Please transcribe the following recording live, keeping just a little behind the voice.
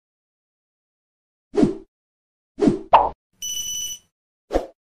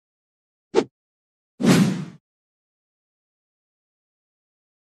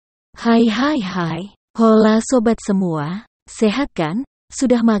Hai. Hola sobat semua, sehat kan?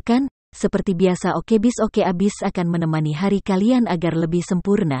 Sudah makan? Seperti biasa okebis abis akan menemani hari kalian agar lebih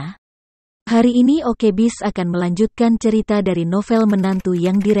sempurna. Hari ini okebis akan melanjutkan cerita dari novel Menantu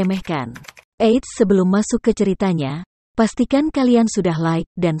yang Diremehkan. Eits, sebelum masuk ke ceritanya, pastikan kalian sudah like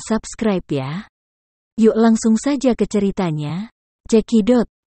dan subscribe ya. Yuk langsung saja ke ceritanya. Cekidot.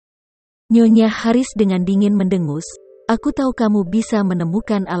 Nyonya Haris dengan dingin mendengus. Aku tahu kamu bisa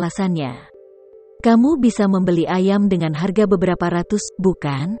menemukan alasannya. Kamu bisa membeli ayam dengan harga beberapa ratus,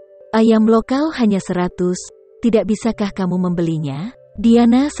 bukan? Ayam lokal hanya 100, tidak bisakah kamu membelinya?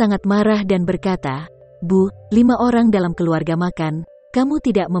 Diana sangat marah dan berkata, Bu, 5 orang dalam keluarga makan, kamu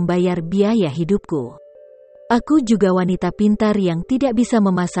tidak membayar biaya hidupku. Aku juga wanita pintar yang tidak bisa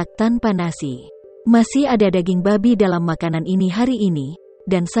memasak tanpa nasi. Masih ada daging babi dalam makanan ini hari ini,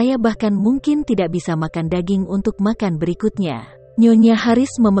 dan saya bahkan mungkin tidak bisa makan daging untuk makan berikutnya. Nyonya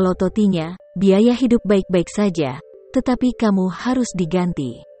Haris memelototinya, biaya hidup baik-baik saja, tetapi kamu harus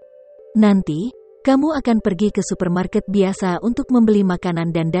diganti. Nanti, kamu akan pergi ke supermarket biasa untuk membeli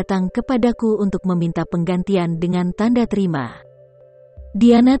makanan dan datang kepadaku untuk meminta penggantian dengan tanda terima.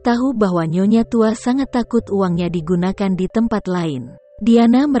 Diana tahu bahwa Nyonya tua sangat takut uangnya digunakan di tempat lain.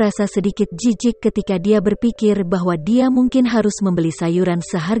 Diana merasa sedikit jijik ketika dia berpikir bahwa dia mungkin harus membeli sayuran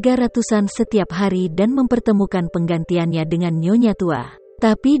seharga ratusan setiap hari dan mempertemukan penggantiannya dengan Nyonya tua.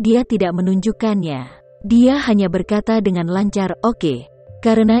 Tapi dia tidak menunjukkannya. Dia hanya berkata dengan lancar, "Oke,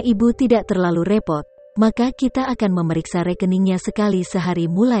 karena ibu tidak terlalu repot, maka kita akan memeriksa rekeningnya sekali sehari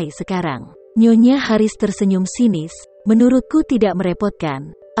mulai sekarang." Nyonya Haris tersenyum sinis, "Menurutku tidak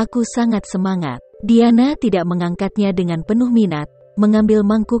merepotkan, aku sangat semangat." Diana tidak mengangkatnya dengan penuh minat, mengambil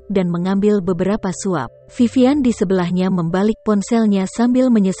mangkuk dan mengambil beberapa suap. Vivian di sebelahnya membalik ponselnya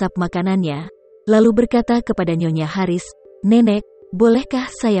sambil menyesap makanannya, lalu berkata kepada Nyonya Haris, "Nenek, bolehkah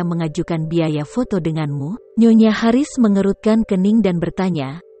saya mengajukan biaya foto denganmu?" Nyonya Haris mengerutkan kening dan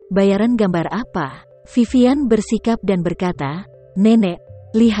bertanya, "Bayaran gambar apa?" Vivian bersikap dan berkata, "Nenek,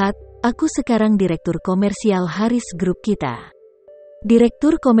 lihat, aku sekarang direktur komersial Haris Group kita.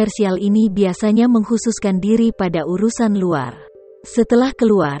 Direktur komersial ini biasanya mengkhususkan diri pada urusan luar. Setelah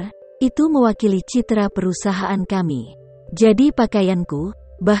keluar, itu mewakili citra perusahaan kami. Jadi pakaianku,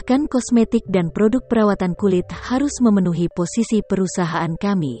 bahkan kosmetik dan produk perawatan kulit harus memenuhi posisi perusahaan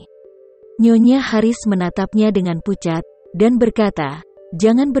kami." Nyonya Haris menatapnya dengan pucat, dan berkata,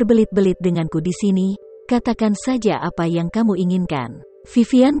 "Jangan berbelit-belit denganku di sini, katakan saja apa yang kamu inginkan."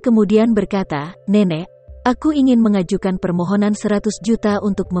 Vivian kemudian berkata, "Nenek, aku ingin mengajukan permohonan 100 juta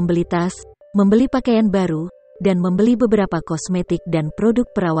untuk membeli tas, membeli pakaian baru, dan membeli beberapa kosmetik dan produk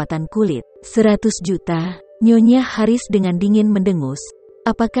perawatan kulit." 100 juta, Nyonya Haris dengan dingin mendengus.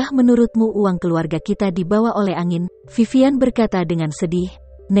 "Apakah menurutmu uang keluarga kita dibawa oleh angin?" Vivian berkata dengan sedih,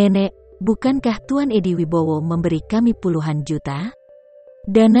 "Nenek, bukankah Tuan Edi Wibowo memberi kami puluhan juta?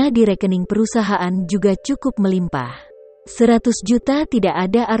 Dana di rekening perusahaan juga cukup melimpah. 100 juta tidak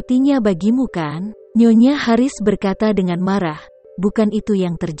ada artinya bagimu kan?" Nyonya Haris berkata dengan marah, "Bukan itu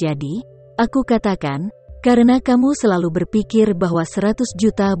yang terjadi. Aku katakan, karena kamu selalu berpikir bahwa 100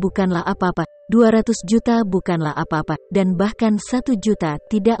 juta bukanlah apa-apa, 200 juta bukanlah apa-apa, dan bahkan 1 juta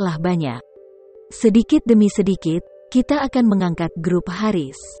tidaklah banyak. Sedikit demi sedikit, kita akan mengangkat grup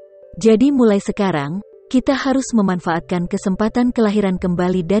Haris. Jadi mulai sekarang, kita harus memanfaatkan kesempatan kelahiran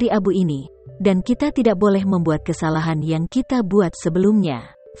kembali dari abu ini, dan kita tidak boleh membuat kesalahan yang kita buat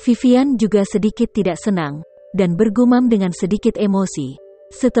sebelumnya." Vivian juga sedikit tidak senang, dan bergumam dengan sedikit emosi,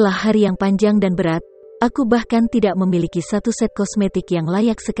 "Setelah hari yang panjang dan berat, aku bahkan tidak memiliki satu set kosmetik yang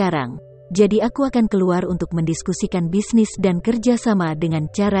layak sekarang, jadi aku akan keluar untuk mendiskusikan bisnis dan kerjasama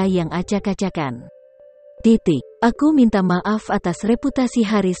dengan cara yang acak-acakan. Aku minta maaf atas reputasi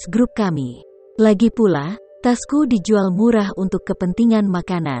Haris Group kami. Lagi pula, tasku dijual murah untuk kepentingan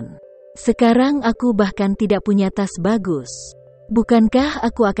makanan. Sekarang aku bahkan tidak punya tas bagus. Bukankah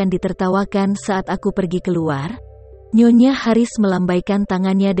aku akan ditertawakan saat aku pergi keluar?" Nyonya Haris melambaikan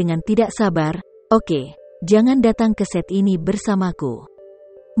tangannya dengan tidak sabar. "Oke, jangan datang ke set ini bersamaku.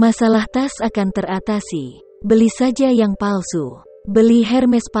 Masalah tas akan teratasi. Beli saja yang palsu. Beli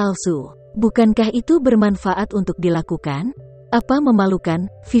Hermes palsu. Bukankah itu bermanfaat untuk dilakukan?" "Apa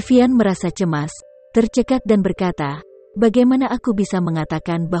memalukan?" Vivian merasa cemas, tercekat dan berkata, "Bagaimana aku bisa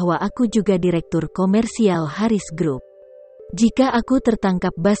mengatakan bahwa aku juga direktur komersial Haris Group jika aku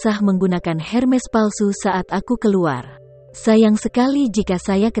tertangkap basah menggunakan Hermes palsu saat aku keluar? Sayang sekali jika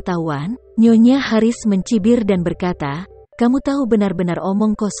saya ketahuan." Nyonya Haris mencibir dan berkata, "Kamu tahu benar-benar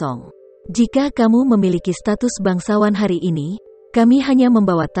omong kosong. Jika kamu memiliki status bangsawan hari ini, kami hanya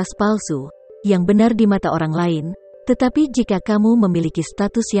membawa tas palsu, yang benar di mata orang lain, Tetapi jika kamu memiliki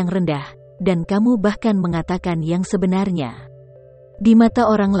status yang rendah, dan kamu bahkan mengatakan yang sebenarnya, di mata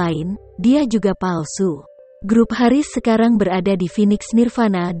orang lain, dia juga palsu. Grup Haris sekarang berada di Phoenix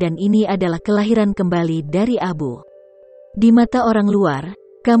Nirvana dan ini adalah kelahiran kembali dari abu. Di mata orang luar,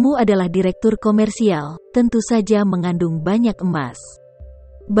 kamu adalah direktur komersial, tentu saja mengandung banyak emas.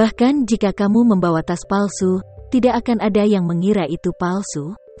 Bahkan jika kamu membawa tas palsu, tidak akan ada yang mengira itu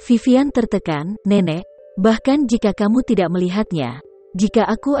palsu. Vivian tertekan, nenek, bahkan jika kamu tidak melihatnya, jika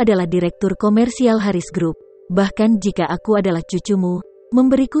aku adalah direktur komersial Haris Group, bahkan jika aku adalah cucumu,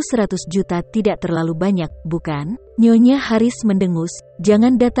 memberiku 100 juta tidak terlalu banyak, bukan? Nyonya Haris mendengus,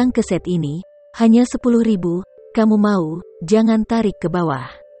 jangan datang ke set ini, hanya 10.000, kamu mau, jangan tarik ke bawah.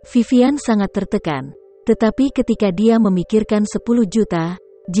 Vivian sangat tertekan, tetapi ketika dia memikirkan 10 juta,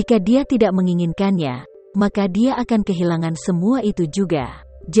 jika dia tidak menginginkannya, maka dia akan kehilangan semua itu juga.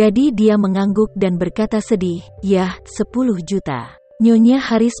 Jadi dia mengangguk dan berkata sedih, "Yah, 10 juta. Nyonya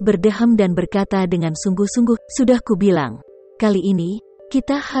Haris berdeham dan berkata dengan sungguh-sungguh, "Sudah kubilang, kali ini,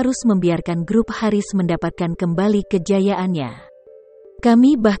 kita harus membiarkan grup Haris mendapatkan kembali kejayaannya.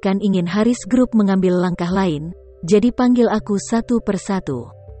 Kami bahkan ingin Haris Group mengambil langkah lain, jadi panggil aku satu persatu."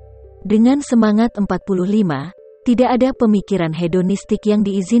 Dengan semangat 45, tidak ada pemikiran hedonistik yang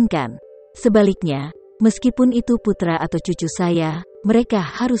diizinkan. Sebaliknya, meskipun itu putra atau cucu saya, mereka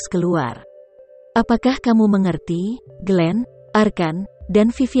harus keluar. Apakah kamu mengerti, Glenn, Arkan,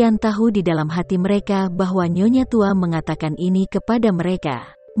 dan Vivian tahu di dalam hati mereka bahwa Nyonya Tua mengatakan ini kepada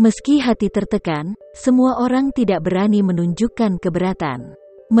mereka. Meski hati tertekan, semua orang tidak berani menunjukkan keberatan.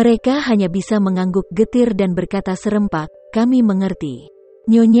 Mereka hanya bisa mengangguk getir dan berkata serempak, "Kami mengerti."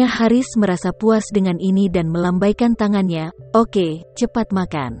 Nyonya Haris merasa puas dengan ini dan melambaikan tangannya, "Oke, cepat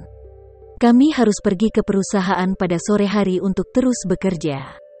makan. Kami harus pergi ke perusahaan pada sore hari untuk terus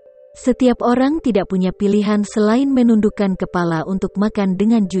bekerja." Setiap orang tidak punya pilihan selain menundukkan kepala untuk makan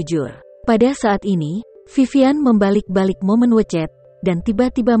dengan jujur. Pada saat ini, Vivian membalik-balik momen WeChat, dan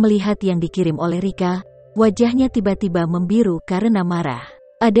tiba-tiba melihat yang dikirim oleh Rika. Wajahnya tiba-tiba membiru karena marah.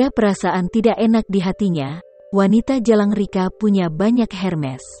 Ada perasaan tidak enak di hatinya. Wanita jalang Rika punya banyak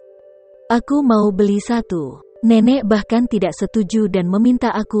Hermes. "Aku mau beli satu. Nenek bahkan tidak setuju dan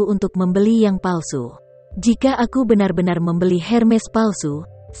meminta aku untuk membeli yang palsu. Jika aku benar-benar membeli Hermes palsu,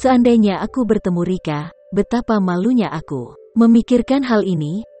 seandainya aku bertemu Rika, betapa malunya aku." Memikirkan hal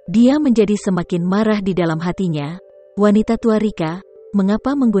ini, dia menjadi semakin marah di dalam hatinya. Wanita tua Rika,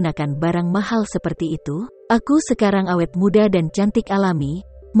 mengapa menggunakan barang mahal seperti itu? Aku sekarang awet muda dan cantik alami,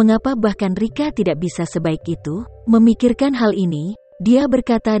 mengapa bahkan Rika tidak bisa sebaik itu? Memikirkan hal ini, dia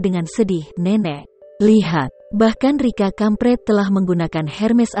berkata dengan sedih, "Nenek, lihat. Bahkan Rika kampret telah menggunakan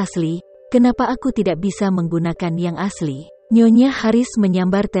Hermes asli, kenapa aku tidak bisa menggunakan yang asli?" Nyonya Haris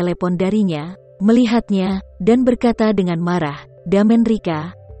menyambar telepon darinya, melihatnya, dan berkata dengan marah, "Damen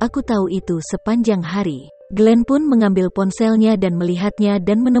Rika, aku tahu itu sepanjang hari." Glenn pun mengambil ponselnya dan melihatnya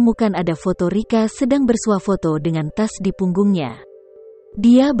dan menemukan ada foto Rika sedang bersuah foto dengan tas di punggungnya.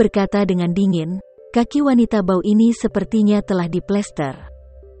 Dia berkata dengan dingin, "Kaki wanita bau ini sepertinya telah diplester.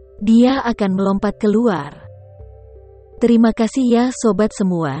 Dia akan melompat keluar." Terima kasih ya sobat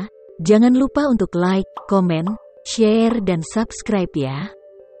semua, jangan lupa untuk like, komen, share dan subscribe ya,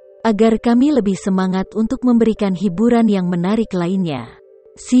 agar kami lebih semangat untuk memberikan hiburan yang menarik lainnya.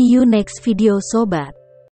 See you next video sobat.